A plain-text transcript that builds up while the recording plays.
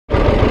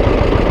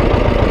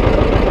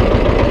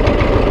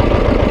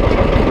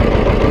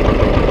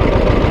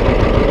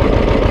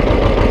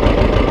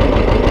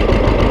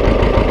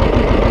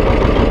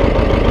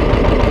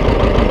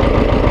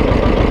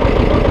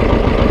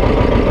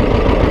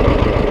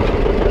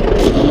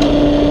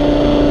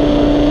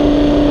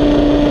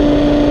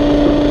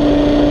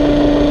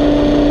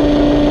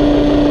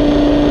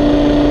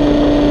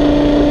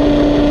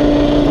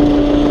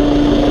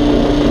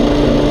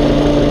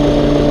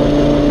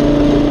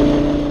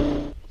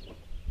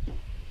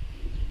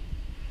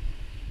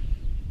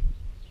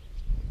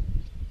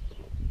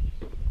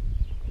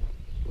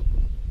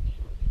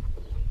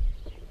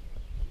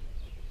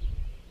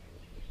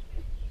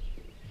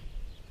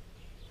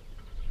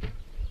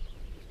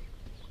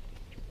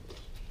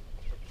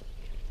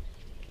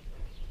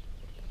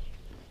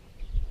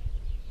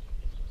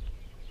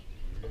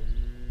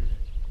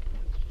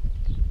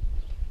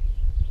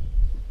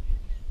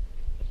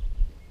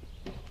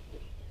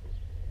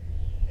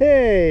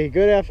Hey,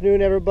 good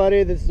afternoon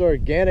everybody. This is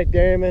Organic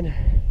Dairyman.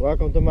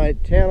 Welcome to my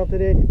channel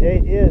today. Today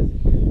is,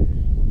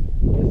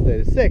 what's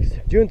today? The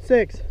 6th, June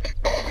 6th.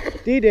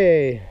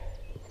 D-Day.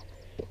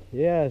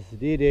 Yes,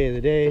 D-Day, the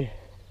day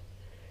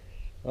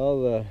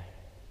all the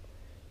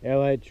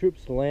Allied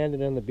troops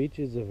landed on the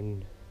beaches of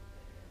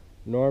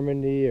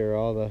Normandy, or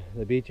all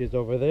the beaches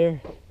over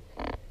there.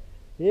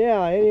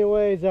 Yeah,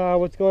 anyways,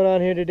 what's going on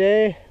here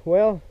today?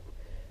 Well,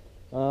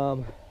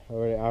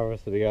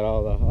 obviously we got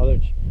all the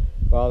other,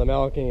 well, the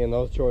milking and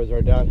those chores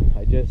are done.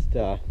 I just,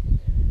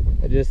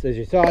 as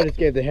you saw, I just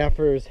gave the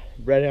heifers,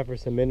 bred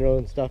heifers, some mineral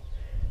and stuff.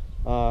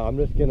 I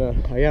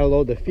gotta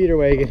load the feeder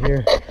wagon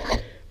here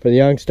for the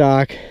young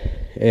stock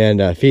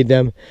and feed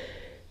them,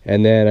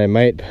 and then I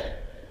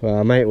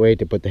might wait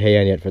to put the hay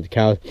on yet for the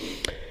cows.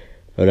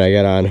 But I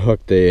gotta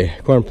unhook the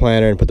corn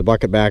planter and put the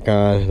bucket back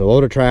on the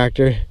loader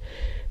tractor,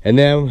 and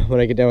then when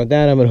I get done with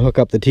that, I'm gonna hook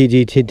up the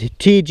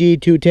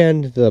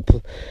TG210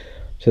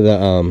 to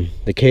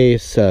the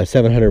case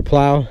 700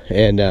 plow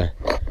and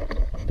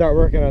start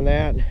working on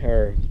that,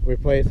 or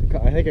replace.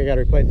 I think I got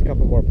to replace a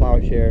couple more plow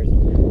shares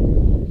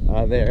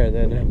on there, and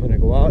then I'm gonna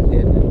go out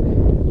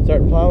and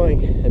start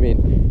plowing. I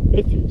mean,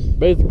 it's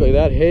basically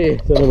that hay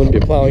that I'm gonna be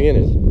plowing in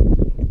is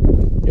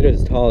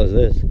as tall as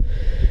this.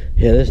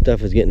 Yeah, this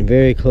stuff is getting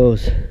very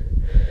close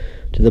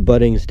to the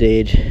budding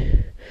stage.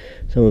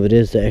 Some of it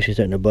is actually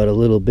starting to bud a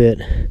little bit.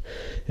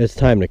 It's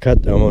time to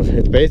cut, almost.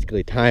 It's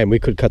basically time. We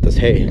could cut this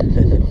hay.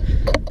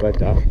 But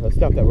the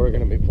stuff that we're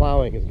going to be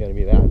plowing is going to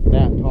be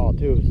that tall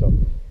too. So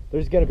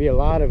there's going to be a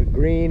lot of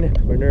green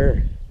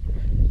manure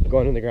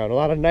going in the ground. A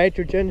lot of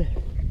nitrogen.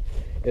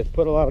 It's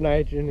put a lot of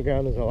nitrogen in the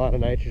ground. There's a lot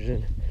of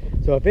nitrogen.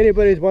 So if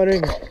anybody's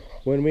wondering,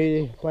 when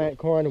we plant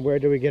corn, where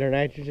do we get our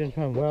nitrogen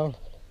from? Well,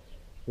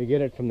 we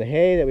get it from the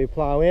hay that we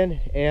plow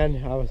in,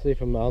 and obviously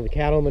from all the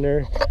cattle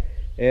manure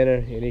and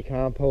any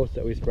compost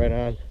that we spread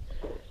on.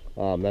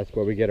 That's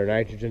where we get our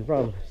nitrogen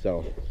from.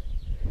 So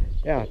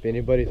yeah, if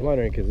anybody's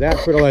wondering, because that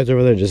fertilizer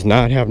over there does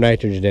not have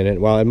nitrogen in it.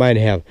 Well, it might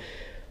have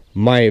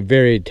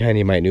very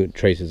tiny minute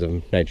traces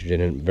of nitrogen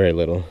in it, very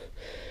little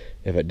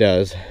if it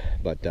does.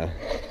 But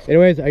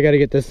anyways, I got to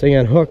get this thing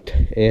unhooked,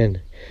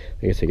 and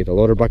I guess I get the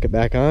loader bucket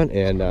back on,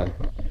 and I'm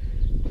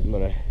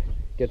gonna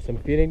get some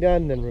feeding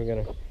done. Then we're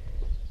gonna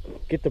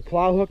get the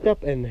plow hooked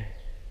up and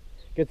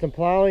get some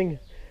plowing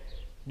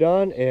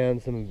done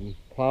and some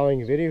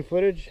plowing video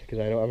footage, because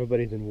I know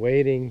everybody's been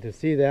waiting to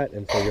see that.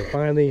 And so you're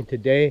finally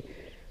today,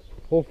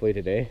 hopefully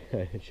today,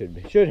 it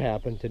should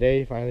happen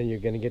today, finally you're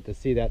going to get to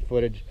see that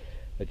footage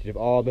that you've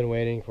all been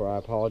waiting for. I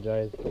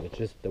apologize, but it's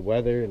just the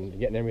weather and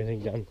getting everything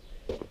done.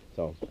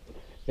 So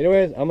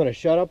anyways, I'm going to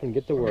shut up and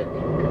get to work.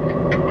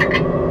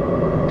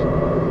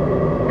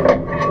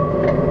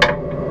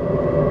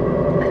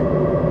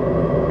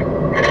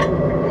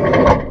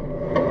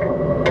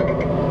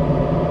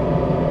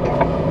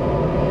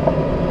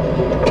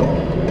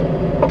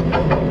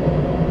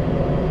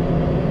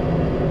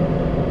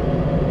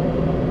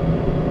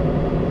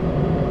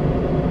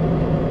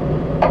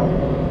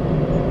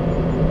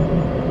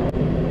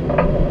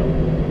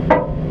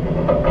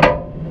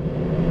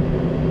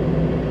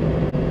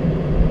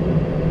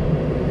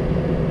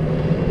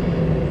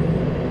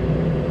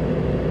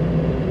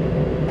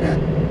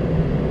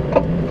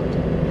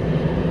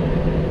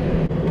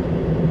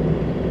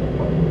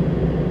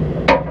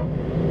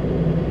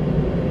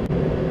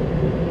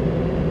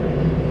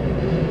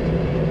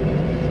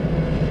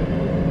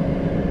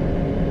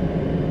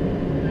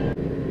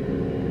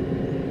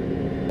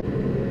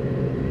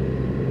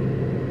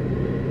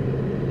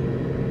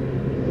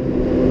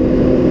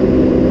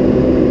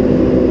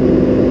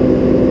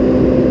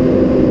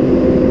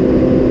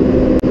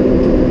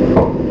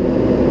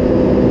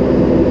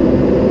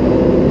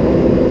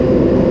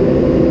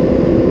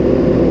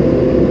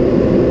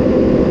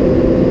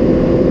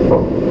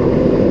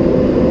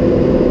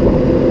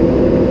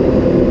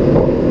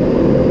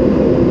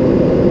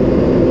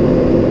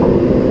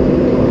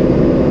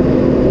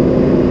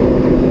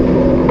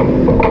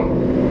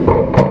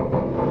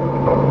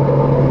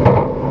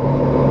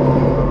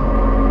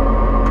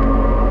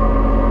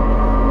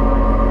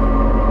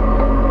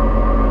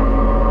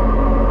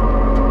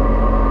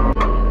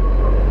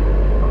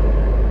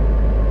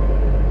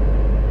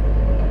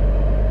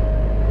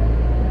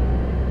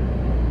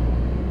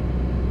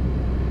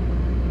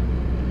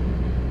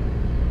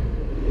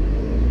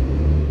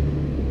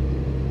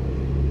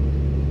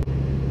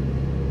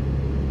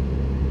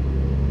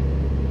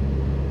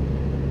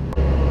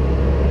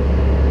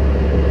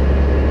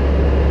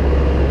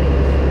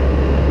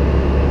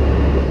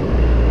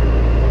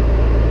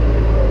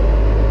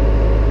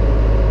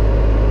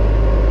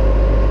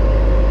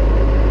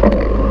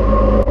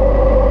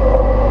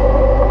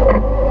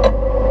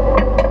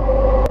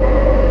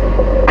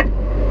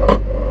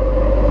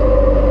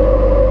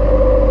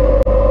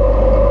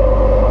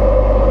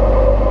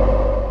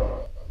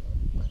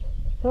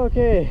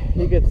 Okay,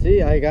 you can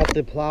see I got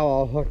the plow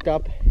all hooked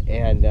up,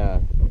 and yeah,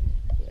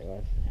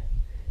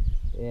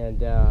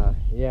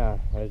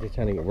 I was just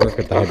trying to work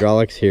with the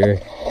hydraulics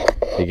here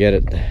to get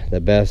it the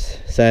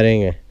best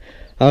setting.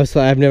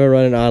 Also, I've never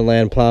run an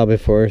on-land plow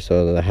before,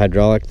 so the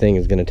hydraulic thing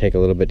is going to take a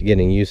little bit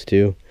getting used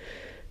to.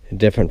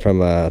 Different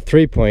from a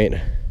 3-point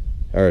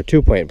or a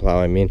 2-point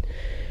plow, I mean.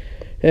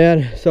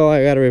 And so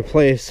I got to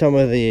replace some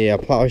of the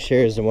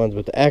plowshares. The ones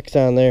with the X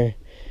on there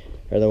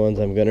are the ones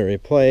I'm going to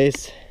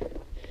replace.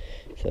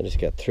 So I just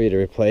got 3 to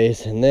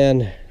replace, and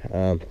then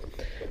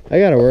I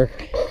got to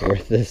work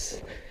with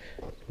this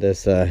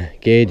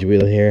gauge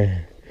wheel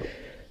here.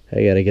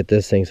 I got to get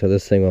this thing so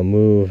this thing will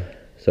move.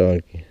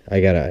 So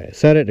I got to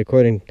set it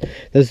according.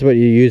 This is what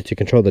you use to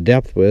control the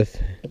depth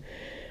with.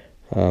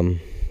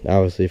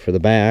 Obviously for the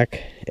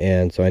back,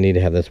 and so I need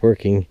to have this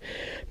working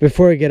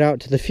before I get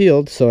out to the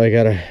field. So I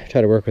got to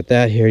try to work with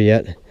that here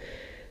yet.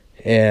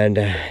 And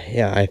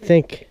yeah, I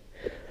think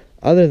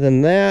other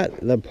than that,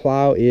 the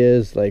plow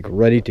is like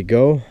ready to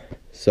go.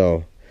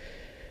 So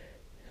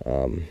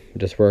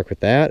just work with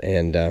that,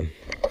 and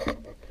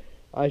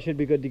I should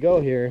be good to go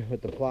here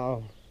with the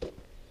plow.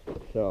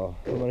 So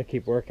I'm going to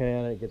keep working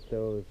on it, get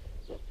those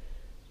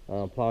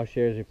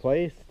plowshares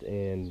replaced,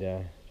 and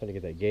try to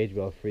get that gauge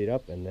wheel freed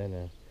up, and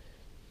then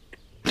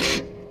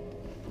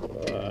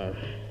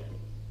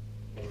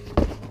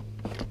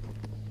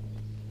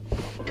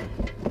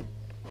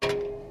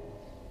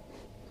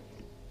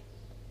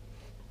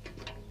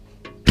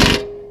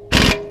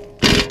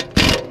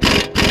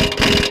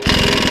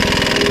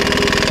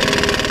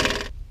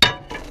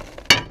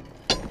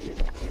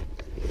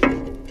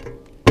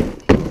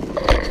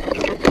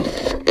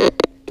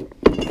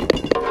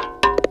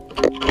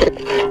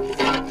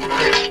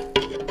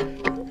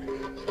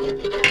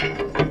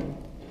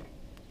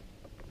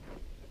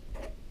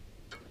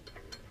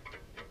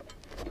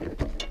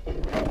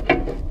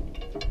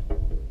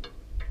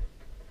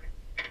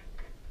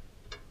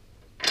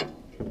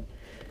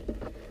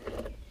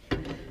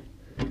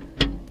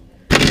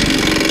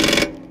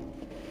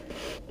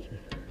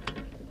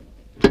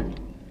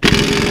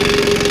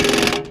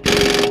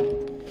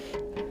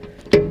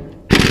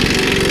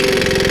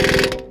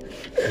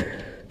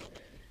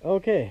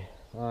okay,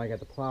 I got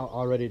the plow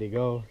all ready to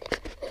go.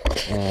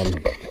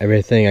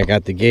 Everything, I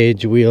got the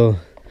gauge wheel.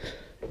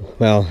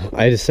 Well,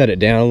 I just set it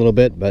down a little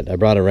bit, but I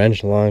brought a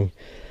wrench along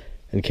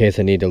in case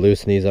I need to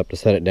loosen these up to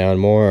set it down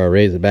more or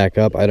raise it back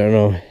up. I don't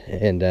know.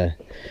 And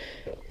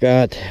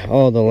got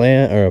all the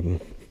land or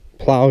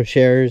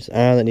plowshares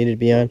on that needed to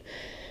be on.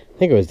 I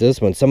think it was this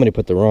one. Somebody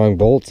put the wrong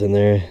bolts in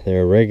there.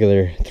 They're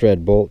regular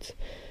thread bolts,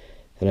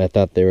 and I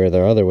thought they were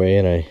the other way,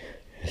 and I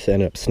just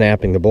ended up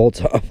snapping the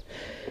bolts off.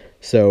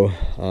 So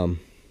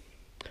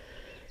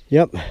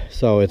yep,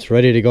 so it's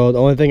ready to go. The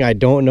only thing I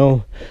don't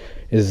know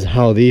is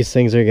how these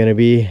things are going to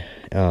be,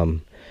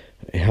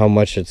 how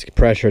much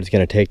pressure it's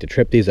going to take to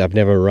trip these. I've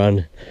never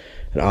run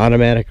an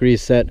automatic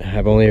reset.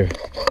 I've only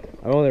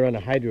run a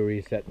hydro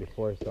reset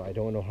before, so I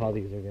don't know how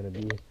these are going to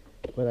be.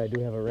 But I do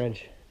have a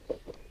wrench.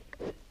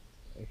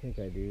 I think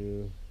I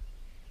do.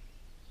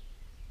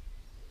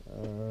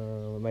 I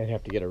might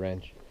have to get a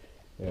wrench.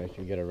 I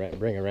should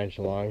bring a wrench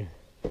along,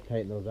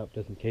 tighten those up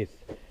just in case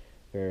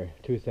they're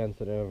too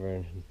sensitive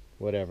or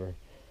whatever.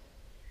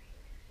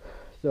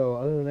 So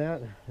other than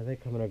that, I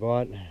think I'm gonna go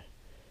out,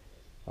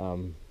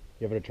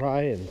 give it a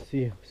try and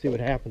see what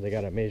happens. I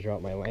gotta measure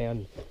out my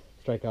land,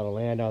 strike out a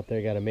land out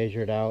there, gotta measure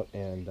it out,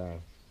 and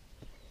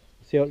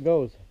see how it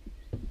goes.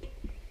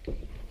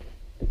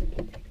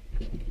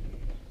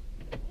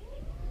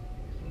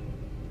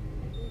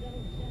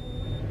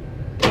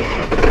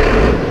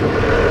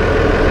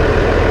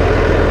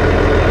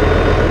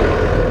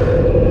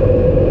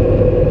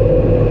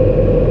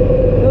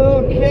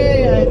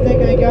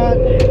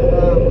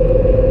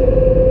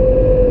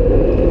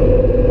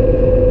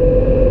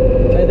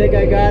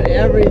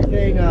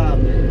 Everything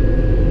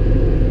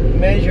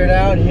measured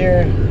out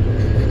here.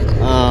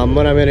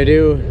 What I'm gonna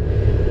do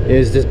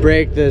is just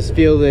break this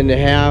field into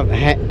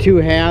two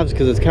halves,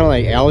 because it's kind of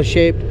like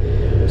L-shaped.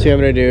 So I'm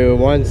gonna do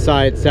one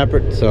side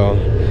separate. So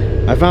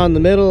I found the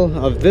middle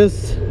of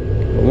this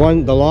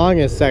one, the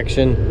longest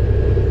section,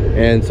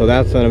 and so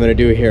that's what I'm gonna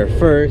do here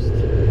first.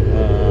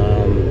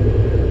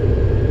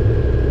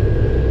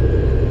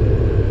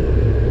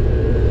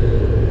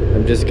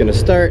 I'm just gonna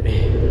start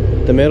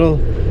the middle,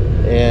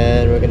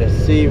 and we're gonna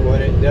see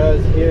what it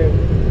does here.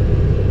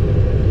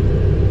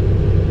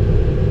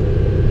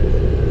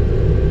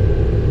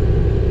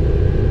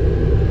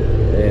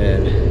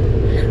 And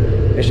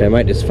actually I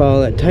might just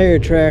follow that tire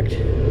track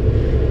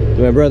that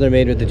my brother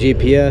made with the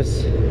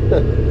GPS.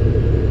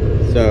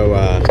 So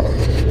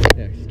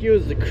yeah,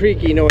 excuse the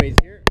creaky noise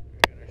here.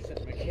 I gotta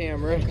set my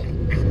camera. I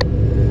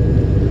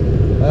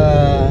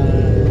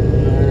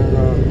don't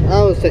know.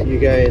 I'll set you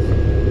guys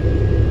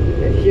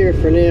right here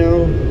for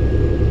now.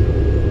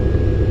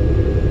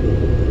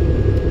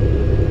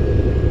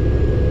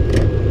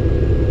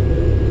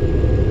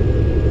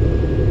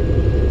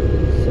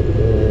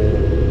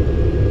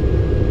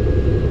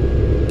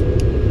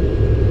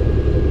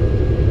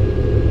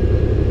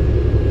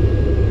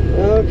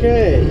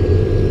 Okay,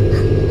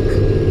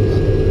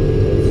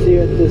 let's see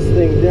what this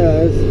thing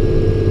does.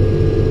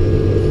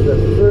 It's the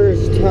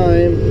first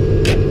time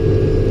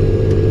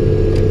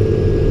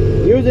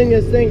using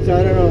this thing, so so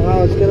I don't know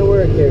how it's gonna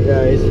work here,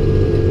 guys.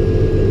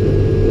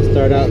 We'll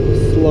start out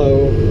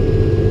slow.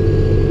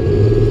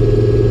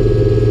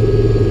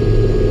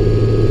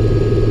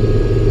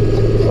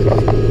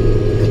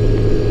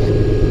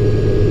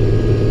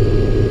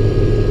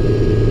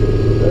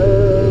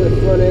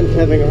 The front end's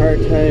having a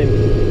hard time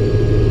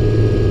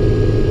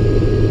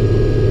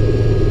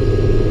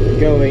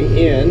going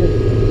in.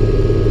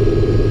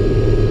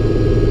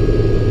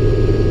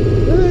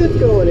 It's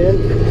going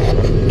in.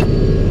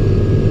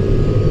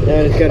 Now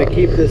I just got to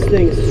keep this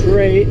thing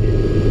straight.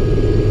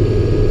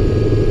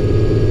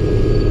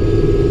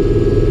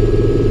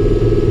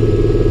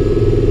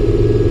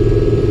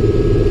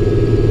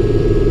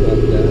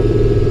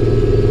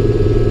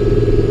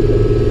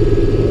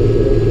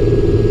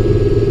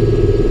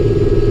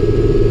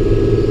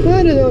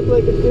 That doesn't look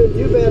like it's doing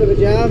too bad of a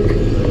job.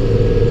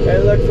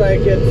 It looks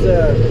like it's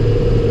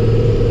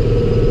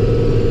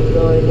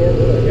going in. I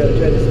gotta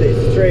try to stay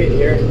straight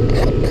here.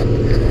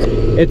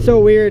 It's so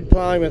weird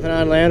plowing with an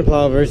on-land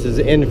plow versus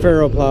in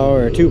furrow plow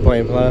or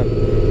two-point plow.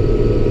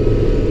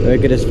 I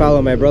could just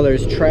follow my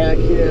brother's track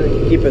here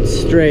and keep it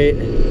straight.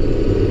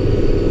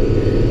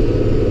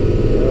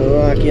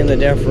 Lock in the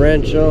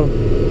differential.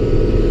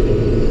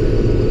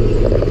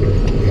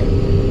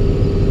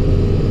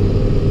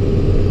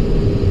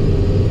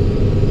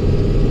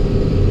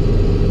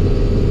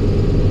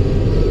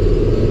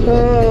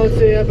 Oh, let's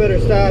see, I better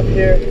stop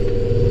here.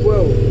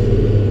 Whoa.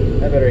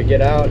 I better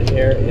get out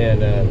here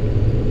and I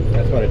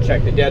just want to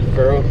check the dead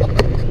furrow.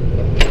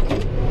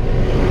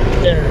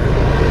 There.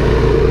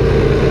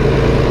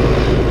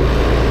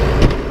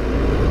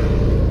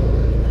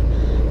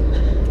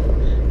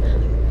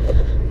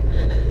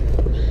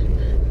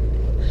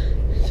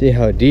 See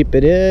how deep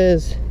it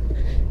is.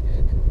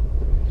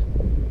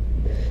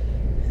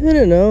 I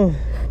don't know.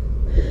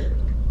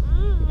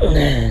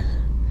 I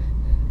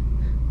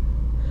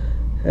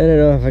don't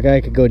know if a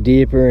guy could go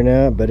deeper or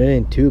not, but it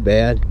ain't too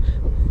bad.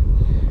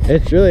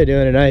 It's really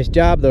doing a nice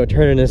job though,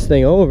 turning this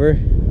thing over.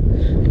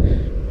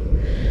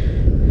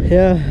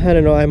 Yeah, I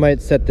don't know, I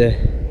might set the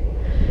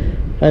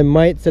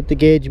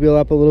gauge wheel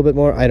up a little bit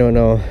more. I don't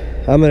know.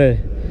 I'm gonna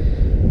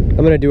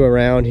do a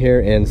round here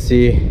and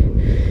see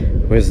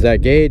was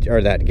that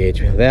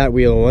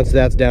wheel, once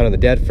that's down in the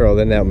dead furrow,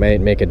 then that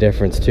might make a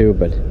difference too,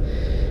 but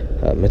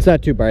it's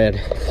not too bad.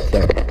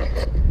 So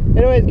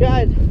anyways,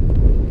 guys,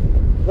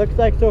 looks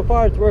like so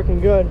far it's working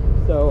good,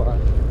 so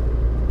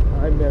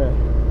I'm gonna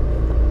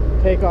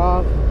take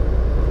off.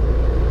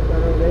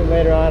 Maybe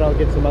later on I'll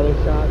get some other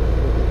shots,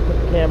 put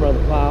the camera on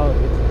the plow and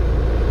get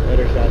some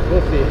better shots.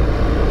 We'll see.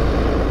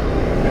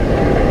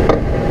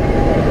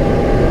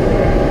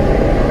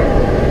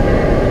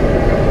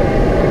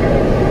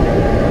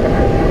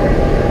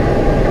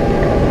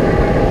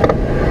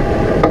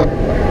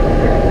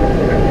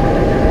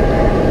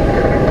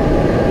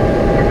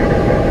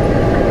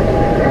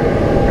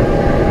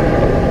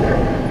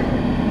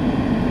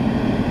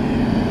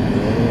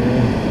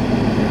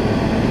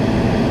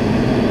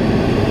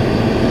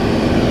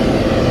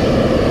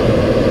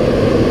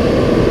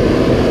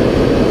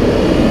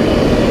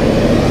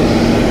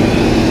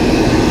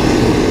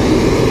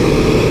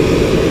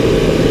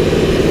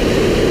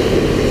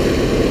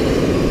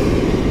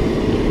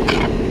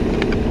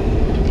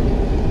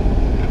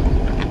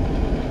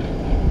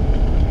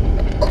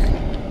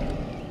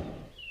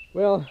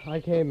 Well, I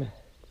came in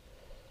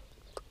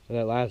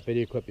that last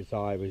video clip you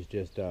saw. I was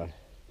just my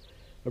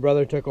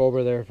brother took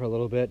over there for a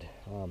little bit.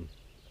 I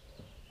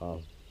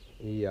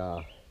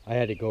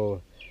had to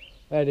go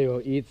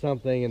eat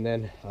something, and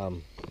then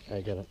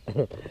I gotta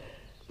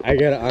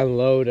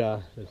unload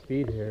the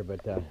feed here.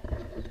 But my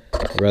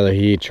brother,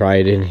 he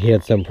tried and he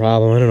had some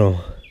problem. I don't know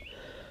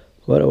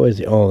what it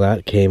was. Oh,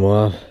 that came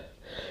off.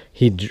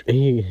 He's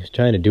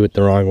trying to do it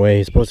the wrong way.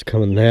 He's supposed to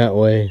come in that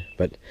way.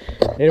 But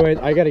anyways,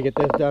 I got to get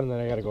this done, and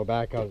then I got to go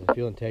back out in the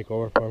field and take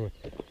over for him.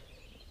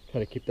 Try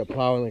to keep the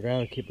plow on the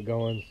ground and keep it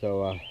going.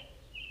 So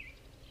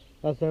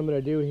that's what I'm going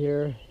to do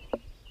here.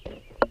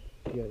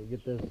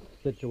 Get this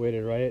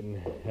situated right and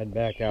head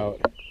back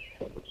out.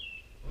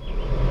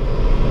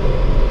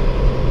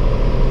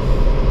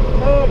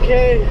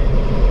 Okay,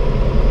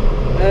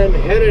 I'm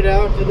headed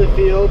out to the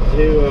field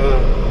to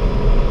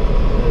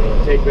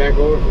take back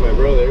over for my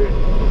brother.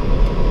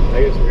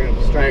 I guess we're going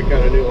to strike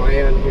out a new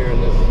land here in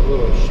this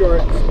little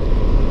short,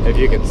 if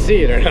you can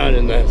see it or not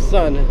in the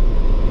sun.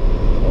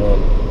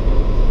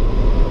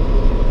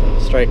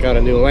 Strike out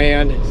a new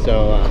land,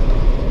 so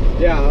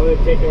yeah, I'm going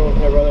to take over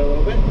my brother a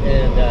little bit,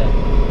 and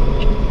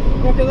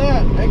look at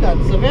that, I got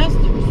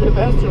Sylvester.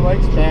 Sylvester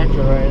likes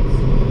tractor rides.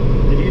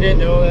 If you didn't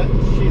know that,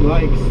 she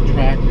likes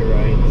tractor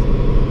rides.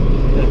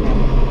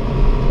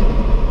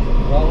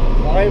 Well,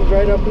 climbs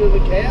right up into the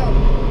cab,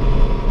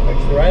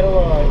 likes to ride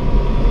along.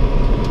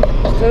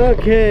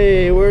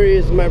 Okay, where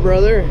is my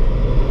brother?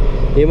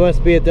 He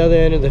must be at the other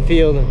end of the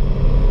field.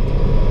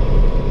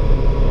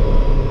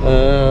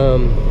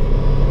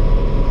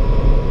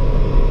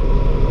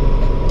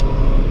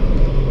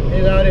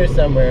 He's out here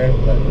somewhere,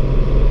 but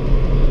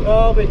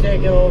I'll be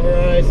taking over.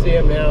 I see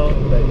him now,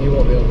 but you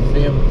won't be able to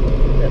see him.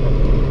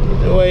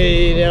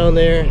 way down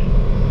there.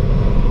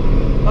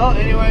 Well,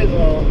 anyways,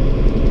 we'll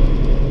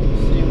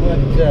see what,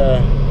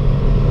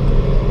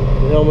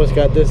 we almost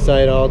got this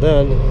side all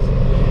done.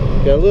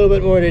 Got a little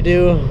bit more to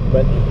do,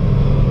 but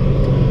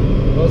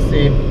we'll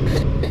see.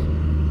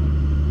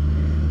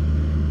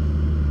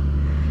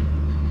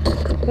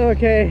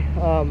 Okay,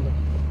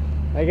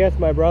 I guess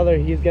my brother,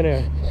 he's got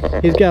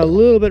a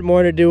little bit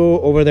more to do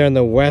over there on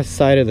the west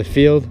side of the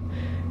field,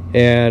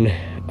 and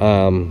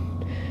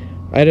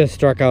I just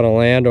struck out a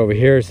land over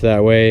here so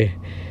that way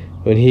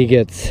when he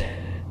gets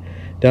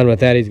done with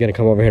that, he's gonna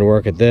come over here and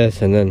work at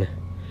this, and then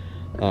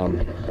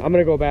I'm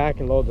gonna go back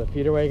and load the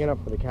feeder wagon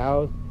up for the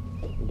cows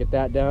and get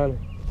that done,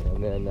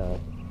 and then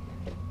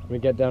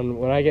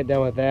when I get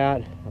done with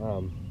that,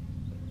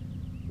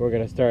 we're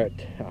gonna start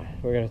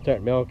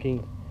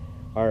milking.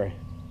 Or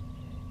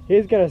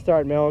he's gonna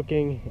start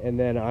milking, and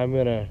then I'm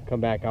gonna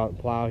come back out and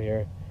plow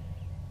here.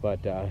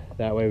 But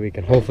that way we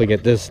can hopefully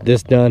get this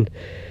done.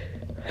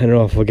 I don't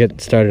know if we'll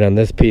get started on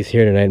this piece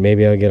here tonight.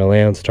 Maybe I'll get a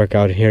land struck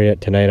out here yet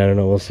tonight. I don't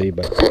know. We'll see.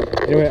 But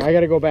anyway, I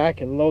gotta go back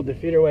and load the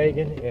feeder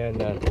wagon and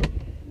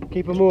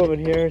keep it moving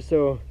here.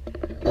 So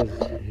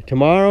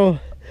tomorrow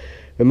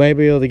we might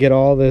be able to get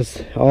all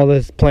this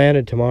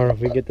planted tomorrow if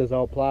we get this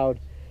all plowed.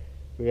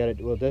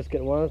 We'll disc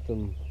it once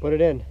and put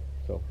it in.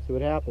 So see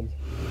what happens.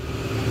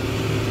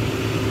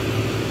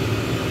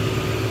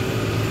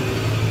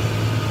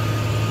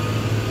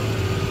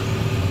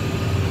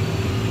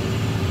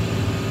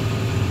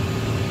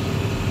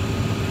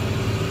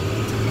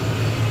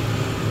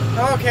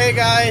 Okay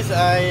guys,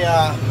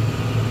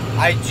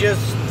 I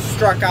just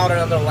struck out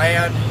another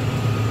land.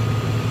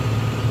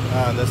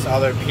 This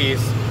other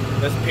piece,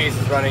 this piece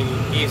is running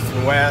east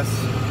and west.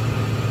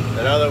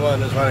 Another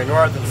one is running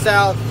north and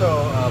south.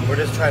 So we're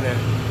just trying to.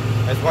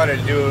 I just wanted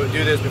to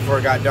do this before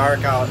it got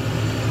dark out.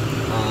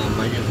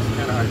 I guess it's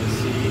kind of hard to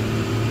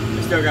see.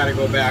 We still got to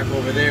go back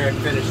over there and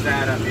finish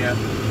that up yet.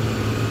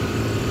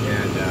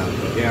 And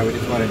but yeah, we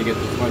just wanted to get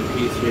this one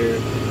piece here.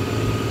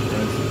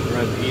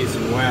 Run east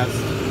and west.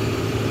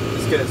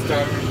 Get it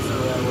started so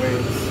that way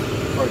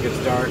before it gets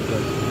dark.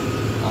 But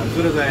as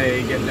soon as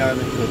I get done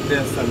with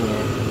this, I'm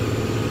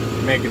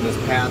gonna making this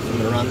path. I'm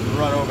gonna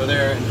run over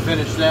there and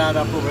finish that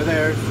up over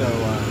there. So,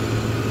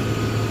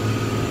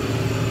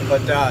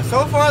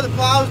 so far the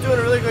plow's doing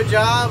a really good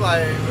job.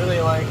 I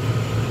really like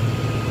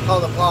how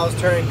the plow's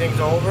turning things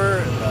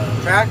over.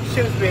 The tractor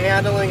seems to be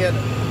handling it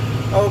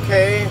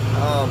okay.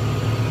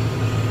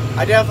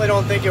 I definitely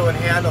don't think it would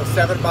handle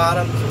 7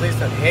 bottoms, at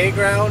least on hay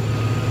ground.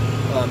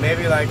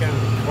 Maybe like in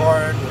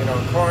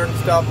corn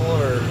stubble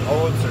or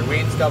oats or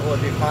wheat stubble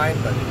would be fine,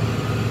 but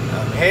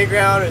hay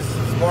ground is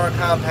more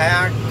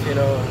compact,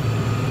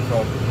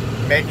 so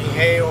making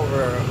hay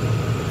over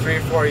 3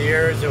 or 4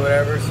 years or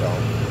whatever, so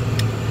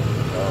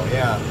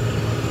yeah.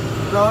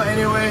 So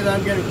anyways,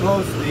 I'm getting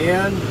close to the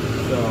end,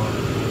 so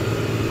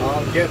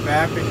I'll get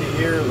back with you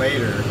here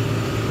later.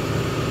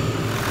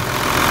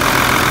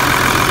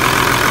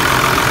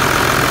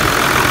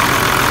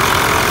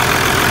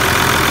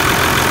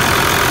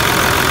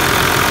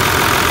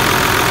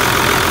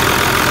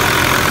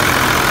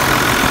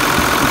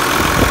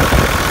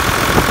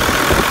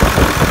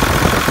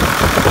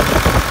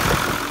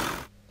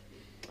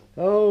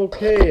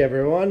 Okay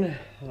everyone,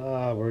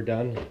 we're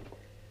done.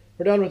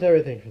 We're done with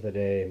everything for the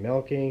day.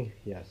 Milking,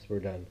 yes, we're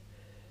done.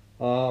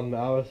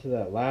 Obviously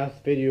that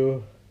last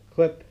video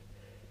clip,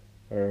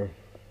 or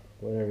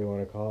whatever you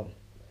want to call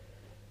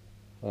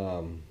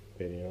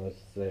it, let's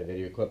say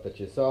video clip that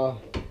you saw.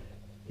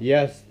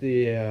 Yes,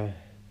 the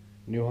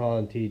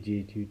NewHolland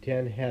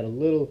TG210 had a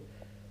little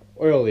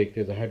oil leak.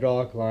 There's a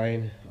hydraulic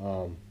line.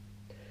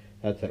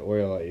 That's that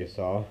oil that you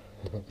saw.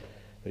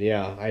 But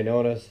yeah, I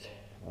noticed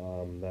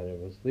that it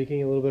was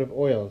leaking a little bit of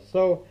oil,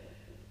 so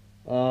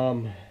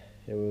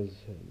it was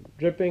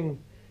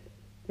dripping.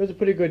 There was a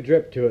pretty good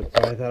drip to it,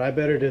 so I thought I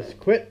better just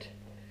quit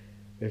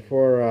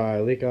before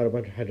I leak out a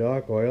bunch of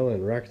hydraulic oil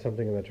and wreck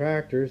something in the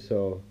tractor.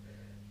 So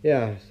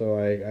yeah, so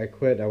I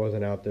quit. I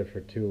wasn't out there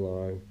for too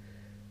long.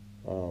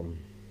 I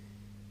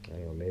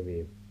don't know,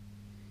 maybe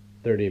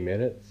 30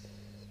 minutes,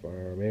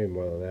 or maybe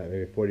more than that,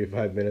 maybe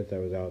 45 minutes I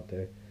was out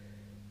there,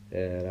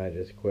 and I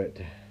just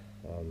quit.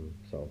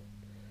 So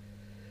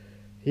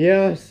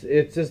yes,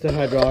 it's just a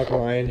hydraulic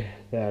line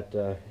that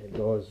it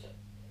goes.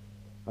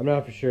 I'm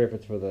not for sure if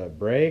it's for the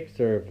brakes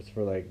or if it's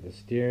for like the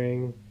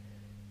steering,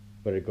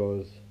 but it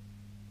goes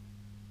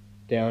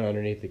down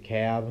underneath the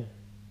cab,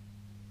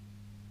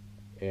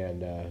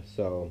 and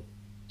so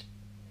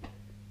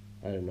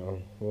I don't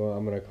know. Well,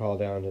 I'm gonna call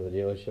down to the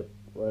dealership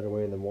right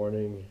away in the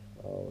morning.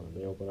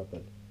 They open up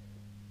at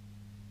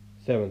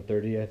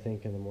 7:30, I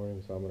think, in the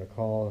morning. So I'm gonna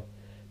call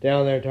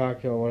down there,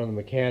 talk to one of the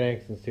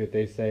mechanics, and see what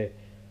they say.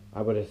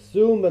 I would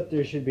assume that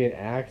there should be an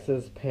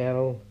access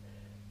panel,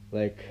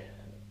 like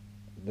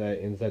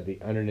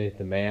underneath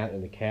the mat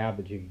in the cab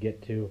that you could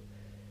get to.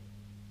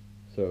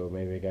 So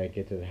maybe a guy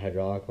get to the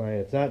hydraulic line.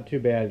 It's not too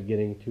bad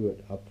getting to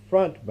it up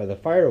front by the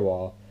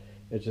firewall.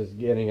 It's just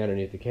getting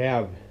underneath the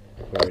cab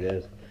where it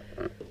is.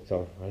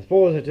 So I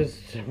suppose it's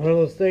just one of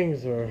those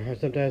things, or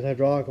sometimes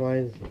hydraulic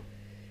lines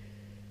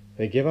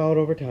they give out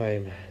over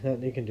time.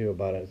 Nothing you can do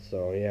about it.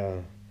 So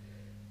yeah.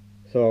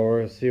 So we're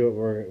gonna see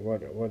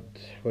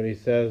what he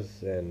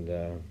says,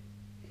 and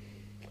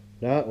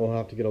not, we'll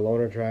have to get a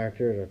loaner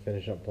tractor to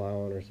finish up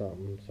plowing or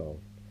something. So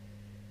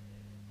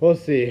we'll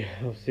see.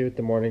 We'll see what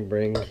the morning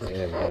brings,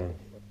 and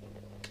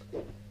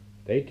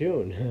stay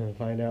tuned.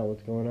 Find out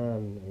what's going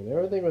on. I mean,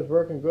 everything was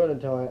working good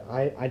until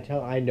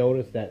I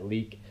noticed that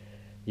leak.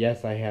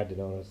 Yes, I had to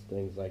notice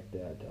things like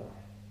that.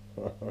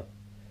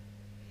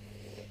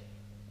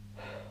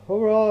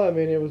 Overall, I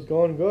mean, it was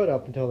going good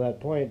up until that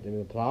point. I mean,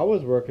 the plow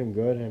was working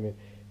good. I mean,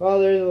 well,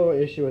 there's a little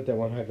issue with that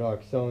one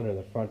hydraulic cylinder in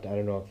the front. I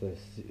don't know if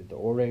the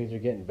O-rings are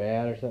getting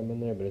bad or something in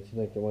there, but it seems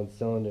like the one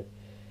cylinder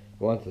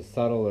wants to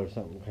settle or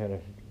something kind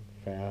of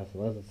fast.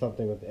 Unless it's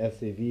something with the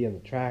SCV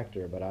and the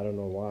tractor, but I don't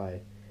know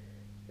why.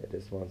 It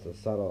just wants to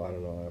settle. I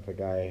don't know if a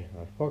guy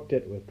hooked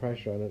it with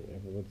pressure on it,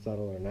 if it would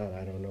settle or not.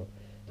 I don't know.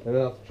 Maybe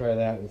I'll have to try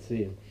that and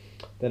see.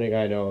 Then a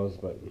guy knows,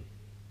 but...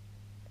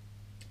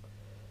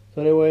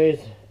 So anyways,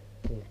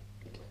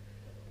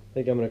 I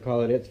think I'm going to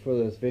call it for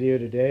this video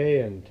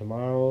today, and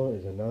tomorrow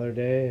is another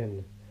day,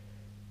 and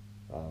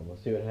we'll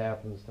see what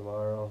happens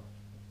tomorrow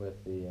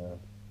with the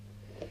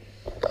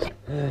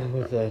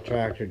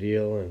tractor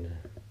deal, and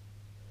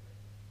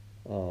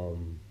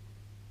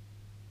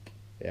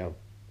yeah.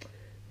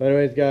 But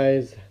anyways,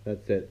 guys,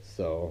 that's it.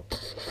 So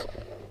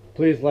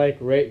please like,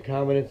 rate,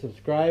 comment, and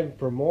subscribe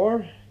for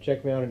more.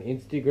 Check me out on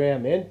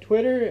Instagram and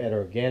Twitter at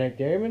Organic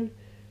Dairyman,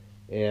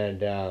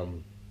 and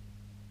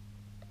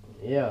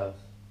yeah.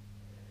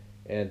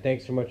 And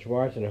thanks so much for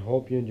watching. I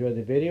hope you enjoyed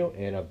the video,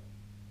 and a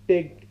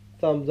big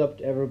thumbs up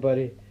to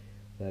everybody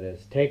that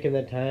has taken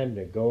the time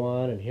to go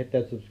on and hit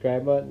that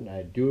subscribe button.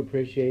 I do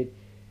appreciate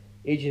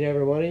each and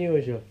every one of you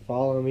as you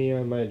follow me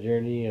on my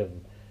journey of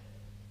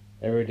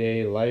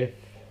everyday life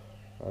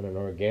on an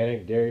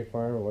organic dairy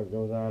farm, what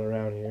goes on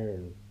around here.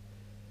 And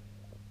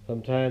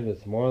sometimes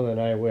it's more than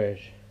I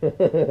wish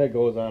that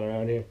goes on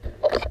around here,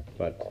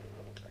 but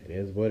it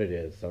is what it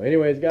is. So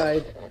anyways,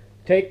 guys,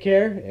 take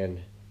care, and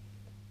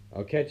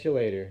I'll catch you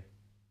later.